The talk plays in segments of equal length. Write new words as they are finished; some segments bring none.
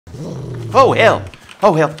Oh, hell.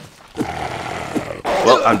 Oh, hell.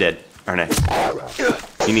 Well, I'm dead, aren't I?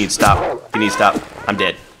 You need to stop. You need to stop. I'm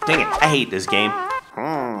dead. Dang it. I hate this game.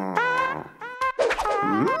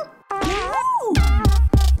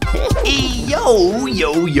 Hey,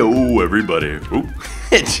 yo, everybody.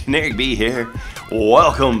 Generikb here.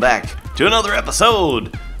 Welcome back to another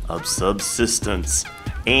episode of Subsistence.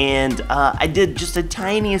 And I did just a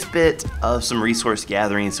tiniest bit of some resource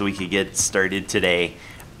gathering so we could get started today.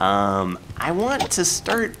 I want to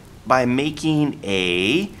start by making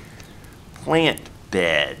a plant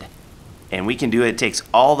bed. And we can do it. It takes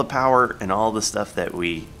all the power and all the stuff that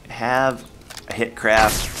we have. I hit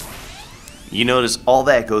craft. You notice all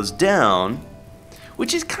that goes down,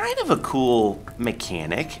 which is kind of a cool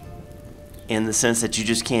mechanic in the sense that you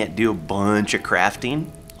just can't do a bunch of crafting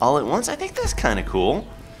all at once. I think that's kind of cool.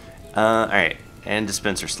 Alright, and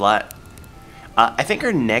dispenser slot. I think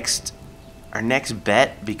our next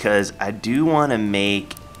bet, because I do want to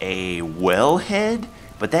make a wellhead,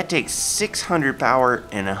 but that takes 600 power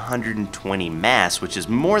and 120 mass, which is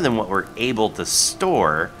more than what we're able to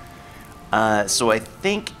store. So I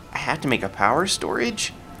think I have to make a power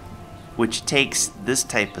storage, which takes this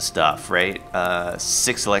type of stuff, right?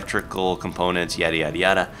 6 electrical components, yada yada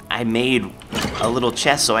yada. I made a little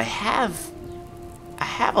chest, so I have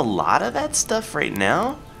a lot of that stuff right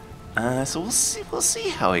now. So we'll see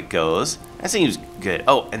how it goes. That seems good.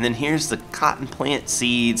 Oh, and then here's the cotton plant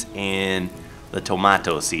seeds and the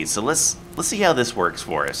tomato seeds. So let's see how this works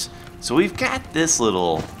for us. So we've got this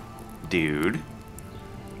little dude.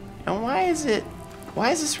 And why is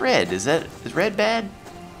this red? Is red bad?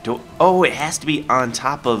 Oh, it has to be on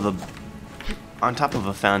top of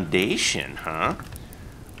a foundation, huh?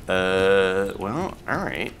 Well, all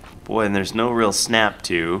right. Boy, and there's no real snap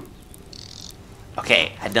to.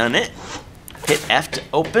 Okay, I done it. Hit F to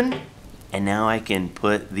open, and now I can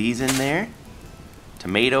put these in there.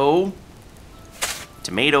 Tomato,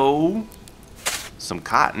 some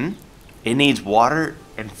cotton. It needs water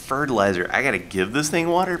and fertilizer. I gotta give this thing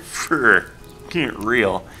water? Get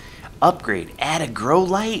real. Upgrade, add a grow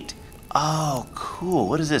light. Oh, cool.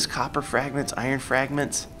 What is this? Copper fragments, iron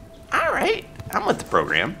fragments. All right, I'm with the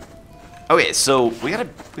program. Okay, so we gotta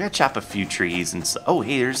chop a few trees and so. Oh,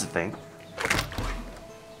 hey, there's the thing.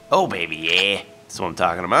 Oh, baby, yeah. That's what I'm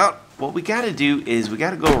talking about. What we gotta do is we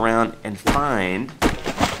gotta go around and find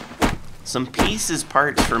some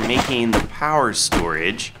parts for making the power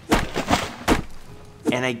storage.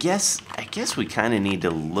 And I guess we kind of need to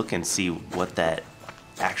look and see what that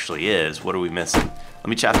actually is. What are we missing? Let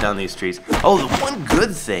me chop down these trees. Oh, the one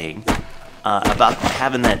good thing about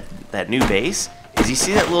having that new base is you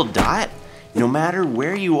see that little dot? No matter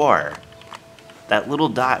where you are, that little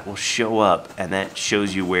dot will show up, and that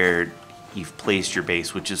shows you where you've placed your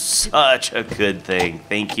base, which is such a good thing.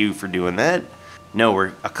 Thank you for doing that. No,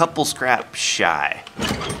 we're a couple scraps shy.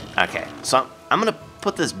 Okay, so I'm gonna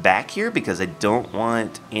put this back here because I don't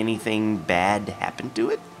want anything bad to happen to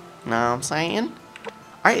it. Know what I'm saying?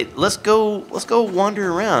 All right, let's go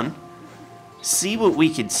wander around, see what we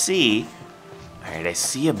can see. All right, I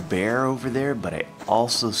see a bear over there, but I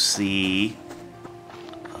also see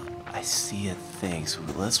a thing. So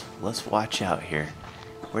let's watch out here.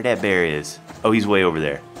 Where that bear is? Oh, he's way over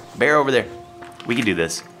there. Bear over there. We can do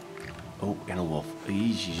this. Oh, and a wolf.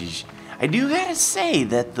 I do gotta say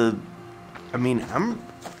that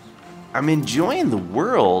I'm enjoying the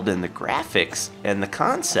world and the graphics and the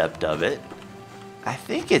concept of it. I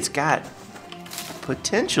think it's got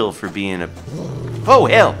potential for being a. Oh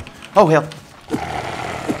hell! Oh hell!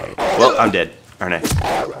 Well, I'm dead, aren't I?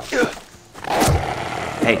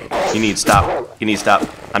 Hey, you need to stop. You need to stop.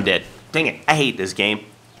 I'm dead. Dang it! I hate this game.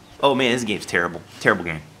 Oh man, this game's terrible. Terrible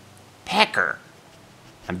game. Pecker.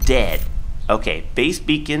 I'm dead. Okay, base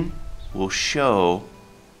beacon will show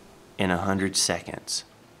in 100 seconds.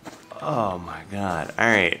 Oh my god.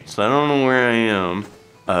 Alright, so I don't know where I am.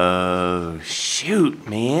 Oh, shoot,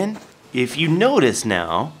 man. If you notice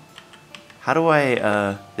now, how do I,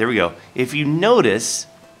 there we go. If you notice,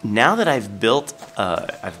 now that I've built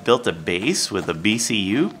a base with a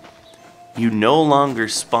BCU, you no longer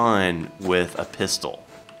spawn with a pistol.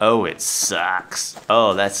 Oh, it sucks.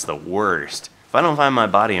 Oh, that's the worst. If I don't find my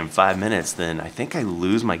body in 5 minutes, then I think I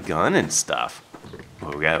lose my gun and stuff.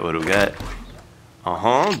 What do we got? What do we got?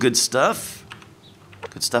 Good stuff.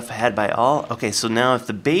 Good stuff had by all. Okay, so now if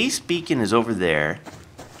the base beacon is over there,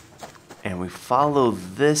 and we follow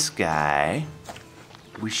this guy,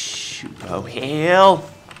 we shoot. Oh, hell.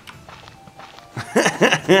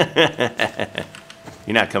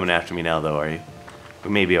 You're not coming after me now, though, are you? We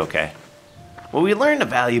may be okay. Well, we learned a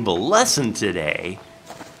valuable lesson today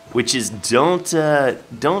which is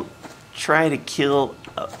don't try to kill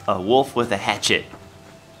a wolf with a hatchet.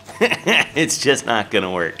 It's just not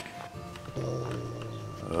gonna work.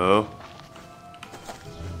 Oh.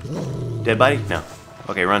 Dead body? No.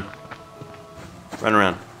 Okay, run. Run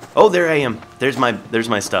around. Oh, there I am. There's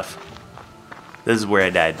my stuff. This is where I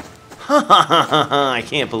died. I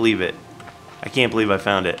can't believe it. I can't believe I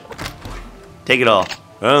found it. Take it all.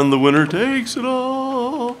 And the winner takes it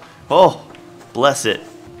all. Oh, bless it.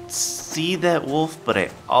 See that wolf, but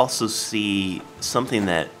I also see something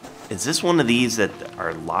that... Is this one of these that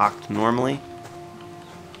are locked normally?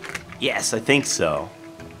 Yes, I think so.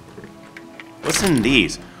 What's in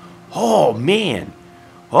these? Oh, man.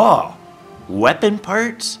 Oh, weapon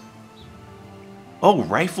parts? Oh,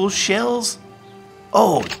 rifle shells?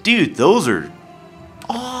 Oh, dude, those are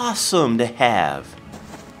awesome to have.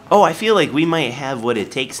 Oh, I feel like we might have what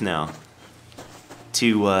it takes now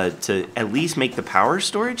to at least make the power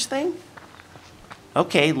storage thing.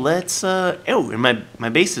 Okay, let's, oh, and my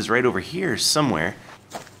base is right over here somewhere.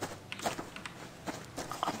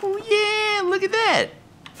 Oh, yeah, look at that.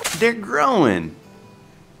 They're growing.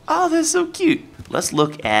 Oh, that's so cute. Let's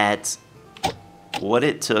look at what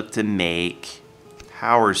it took to make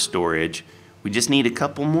power storage. We just need a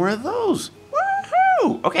couple more of those.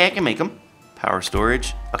 Woohoo! Okay, I can make them. Power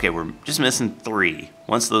storage. Okay, we're just missing 3.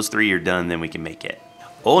 Once those 3 are done, then we can make it.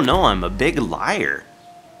 Oh no, I'm a big liar.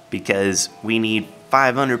 Because we need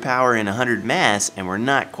 500 power and 100 mass, and we're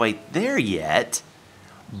not quite there yet.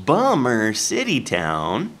 Bummer, city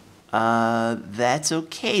town. That's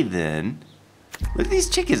okay then. Look at these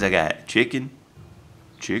chickens I got. Chicken.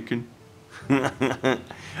 Chicken.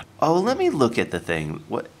 Oh, let me look at the thing.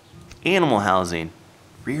 What? Animal housing.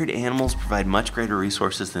 Reared animals provide much greater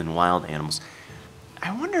resources than wild animals.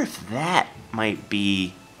 I wonder if that might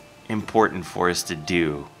be important for us to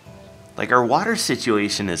do. Like, our water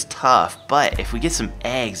situation is tough, but if we get some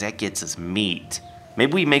eggs, that gets us meat.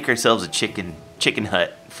 Maybe we make ourselves a chicken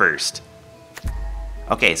hut first.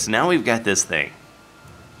 Okay, so now we've got this thing.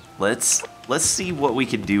 Let's see what we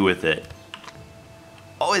can do with it.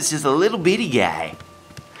 Oh, it's just a little bitty guy.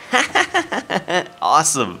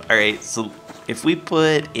 Awesome. All right, so if we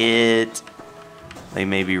put it, like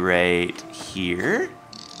maybe right here.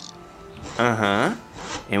 And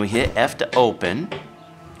we hit F to open.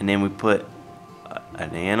 And then we put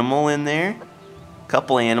an animal in there. A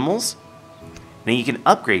couple animals. Then you can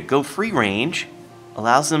upgrade. Go free range.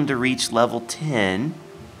 Allows them to reach level 10.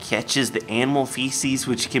 Catches the animal feces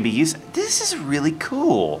which can be used. This is really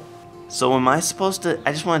cool. So am I supposed to...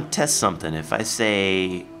 I just want to test something. If I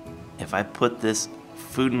say... If I put this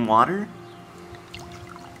food and water...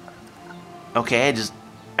 Okay, I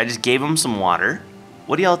just gave them some water.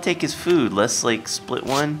 What do y'all take as food? Let's like split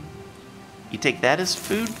one. You take that as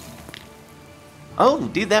food? Oh,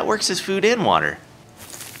 dude, that works as food and water.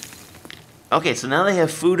 Okay, so now they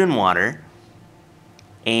have food and water.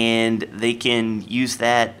 And they can use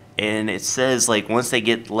that. And it says like once they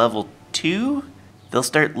get level 2, they'll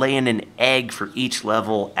start laying an egg for each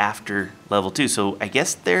level after level 2. So I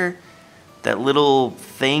guess that little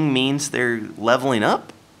thing means they're leveling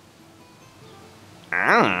up?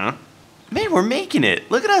 I don't know. Man, we're making it.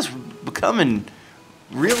 Look at us becoming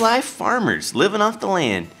real-life farmers, living off the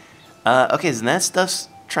land. Okay, so that stuff's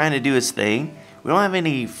trying to do its thing. We don't have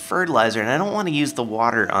any fertilizer, and I don't want to use the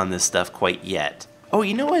water on this stuff quite yet. Oh,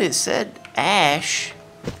 you know what it said? Ash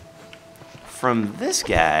from this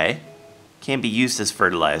guy can be used as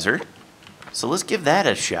fertilizer. So let's give that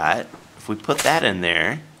a shot. If we put that in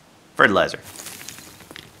there, fertilizer.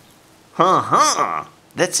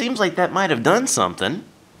 That seems like that might have done something.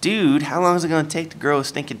 Dude, how long is it going to take to grow a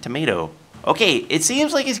stinking tomato? Okay, it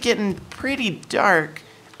seems like it's getting pretty dark.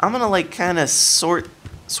 I'm going to like kind of sort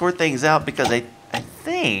things out because I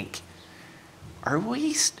think... Are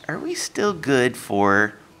we still good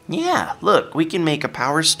for... Yeah, look, we can make a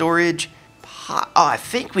power storage. Oh, I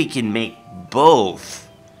think we can make both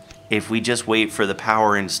if we just wait for the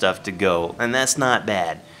power and stuff to go. And that's not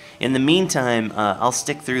bad. In the meantime, I'll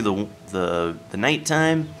stick through the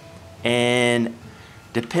nighttime, and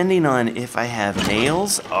depending on if I have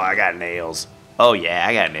nails. Oh, I got nails. Oh yeah,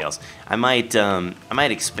 I got nails. I might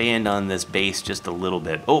expand on this base just a little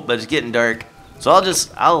bit. Oh, but it's getting dark, so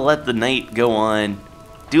I'll let the night go on.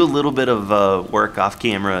 Do a little bit of work off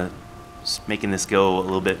camera, just making this go a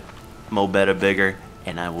little bit better, bigger,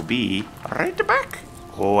 and I will be right back.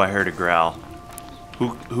 Oh, I heard a growl.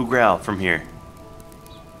 Who growled from here?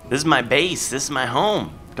 This is my base. This is my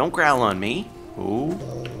home. Don't growl on me.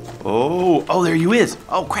 Oh, there you is.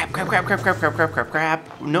 Oh, crap.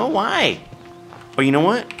 No, why? Oh, you know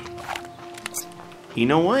what?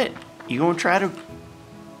 You gonna try to...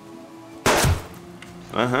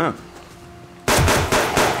 Uh-huh.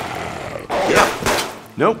 Yeah.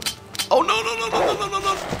 Nope. Oh, no, no, no, no, no, no, no,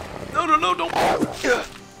 no. No, no, no, don't.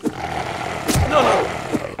 No, no.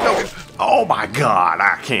 No. Oh, my God.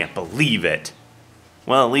 I can't believe it.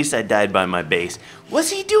 Well, at least I died by my base. What's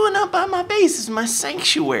he doing up by my base? This is my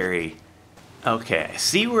sanctuary. Okay,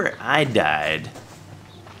 see where I died.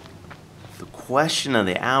 The question of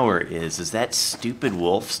the hour is that stupid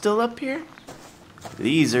wolf still up here?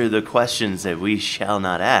 These are the questions that we shall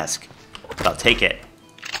not ask. But I'll take it.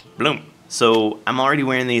 Bloom. So, I'm already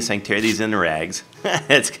wearing these, so I can tear these into rags.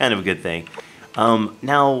 That's kind of a good thing.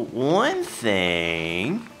 Now, one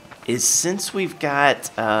thing is since we've got,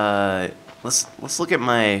 let's look at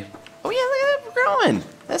my, oh yeah, look at that, we're growing.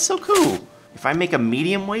 That's so cool. If I make a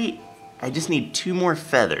medium weight, I just need 2 more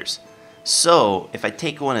feathers. So, if I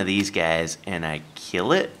take one of these guys and I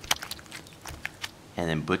kill it, and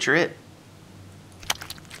then butcher it,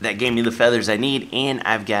 that gave me the feathers I need, and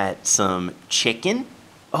I've got some chicken.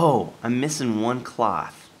 Oh, I'm missing 1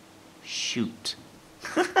 cloth. Shoot.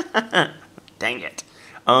 Dang it.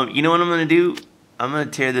 You know what I'm gonna do? I'm gonna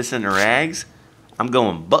tear this into rags. I'm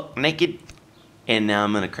going buck naked, and now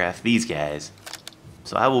I'm gonna craft these guys.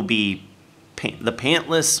 So I will be the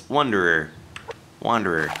pantless wanderer.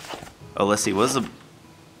 Oh, let's see. What's the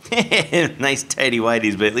nice tidy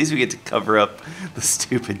whities? But at least we get to cover up the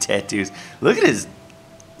stupid tattoos. Look at his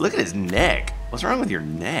neck. What's wrong with your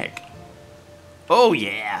neck? Oh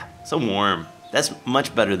yeah, so warm. That's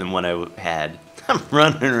much better than what I had. I'm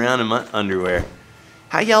running around in my underwear.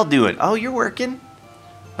 How y'all doing? Oh, you're working.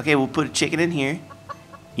 Okay, we'll put a chicken in here.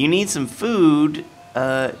 You need some food.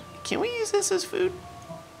 Can we use this as food?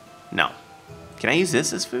 No. Can I use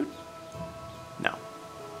this as food? No.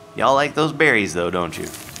 Y'all like those berries though, don't you?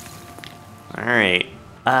 Alright.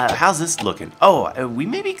 How's this looking? Oh, we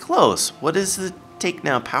may be close. What is the take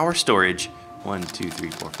now? Power storage. 1, 2, 3,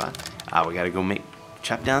 4, 5. Ah, we gotta go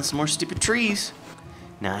chop down some more stupid trees.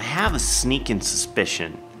 Now I have a sneaking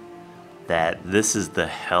suspicion that this is the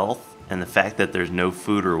health and the fact that there's no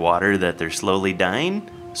food or water, that they're slowly dying.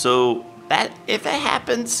 So that if that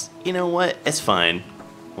happens, you know what? It's fine.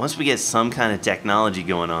 Once we get some kind of technology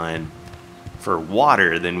going on for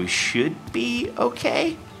water, then we should be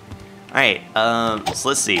okay. All right. So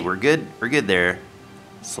let's see. We're good. We're good there.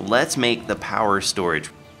 So let's make the power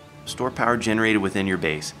storage. Store power generated within your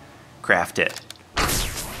base. Craft it.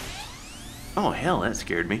 Oh, hell, that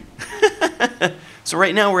scared me. So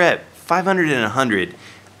right now we're at 500 and 100.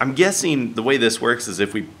 I'm guessing the way this works is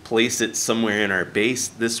if we place it somewhere in our base,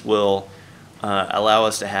 this will allow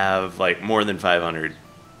us to have like more than 500,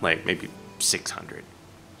 like maybe 600.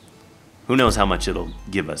 Who knows how much it'll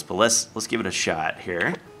give us, but let's give it a shot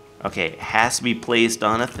here. Okay, it has to be placed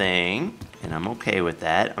on a thing, and I'm okay with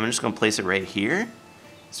that. I'm just gonna place it right here.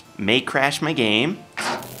 This may crash my game.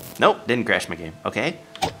 Nope, didn't crash my game. Okay.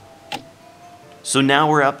 So now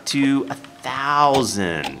we're up to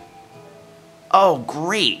 1,000. Oh,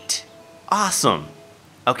 great. Awesome.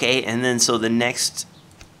 Okay, and then so the next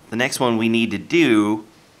one we need to do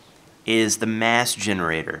is the mass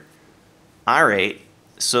generator. All right.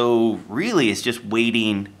 So really it's just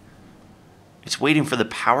waiting. It's waiting for the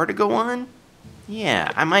power to go on.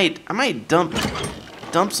 Yeah, I might dump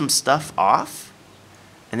some stuff off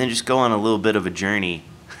and then just go on a little bit of a journey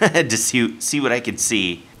to see what I can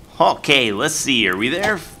see. Okay, let's see. Are we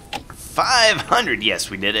there? 500. Yes,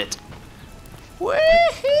 we did it.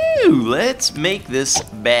 Woohoo! Let's make this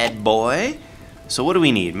bad boy. So what do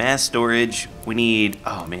we need? Mass storage. We need,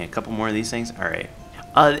 oh man, a couple more of these things. All right.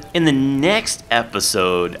 In the next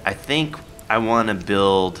episode, I think I want to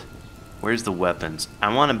build, where's the weapons?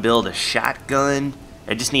 I want to build a shotgun.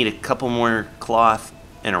 I just need a couple more cloth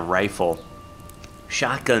and a rifle.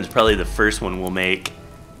 Shotgun's probably the first one we'll make.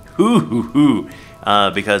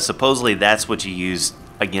 Because supposedly that's what you use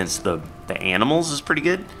against the animals is pretty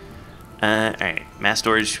good. Alright, mass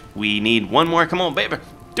storage. We need one more. Come on, baby.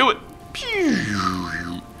 Do it.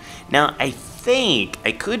 Now, I think,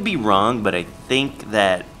 I could be wrong, but I think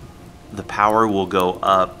that the power will go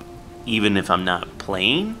up even if I'm not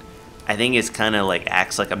playing. I think it's kind of like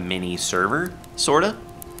acts like a mini server, sort of.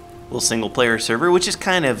 Little single player server, which is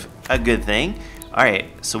kind of a good thing.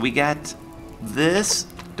 Alright, so we got this.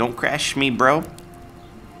 Don't crash me, bro.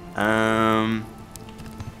 And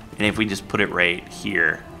if we just put it right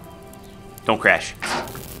here. Don't crash.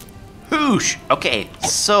 Whoosh! Okay,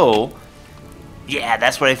 so yeah,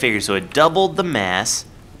 that's what I figured. So it doubled the mass.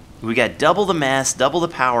 We got double the mass, double the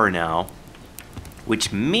power now,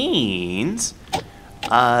 which means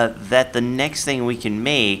that the next thing we can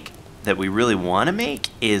make that we really want to make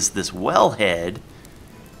is this wellhead.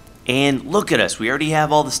 And look at us, we already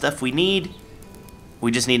have all the stuff we need.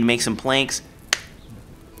 We just need to make some planks.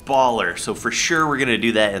 Baller. So for sure we're going to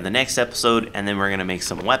do that in the next episode, and then we're going to make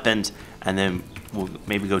some weapons, and then we'll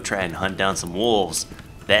maybe go try and hunt down some wolves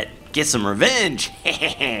that get some revenge.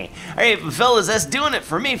 Alright, fellas, that's doing it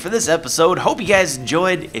for me for this episode. Hope you guys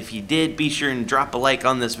enjoyed. If you did, be sure and drop a like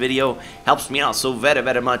on this video. Helps me out so very,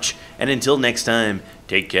 very much. And until next time,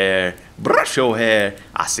 take care. Brush your hair.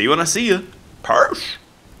 I'll see you when I see you. Purse.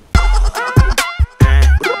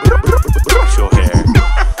 Brush your hair.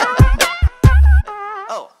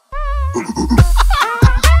 Oh.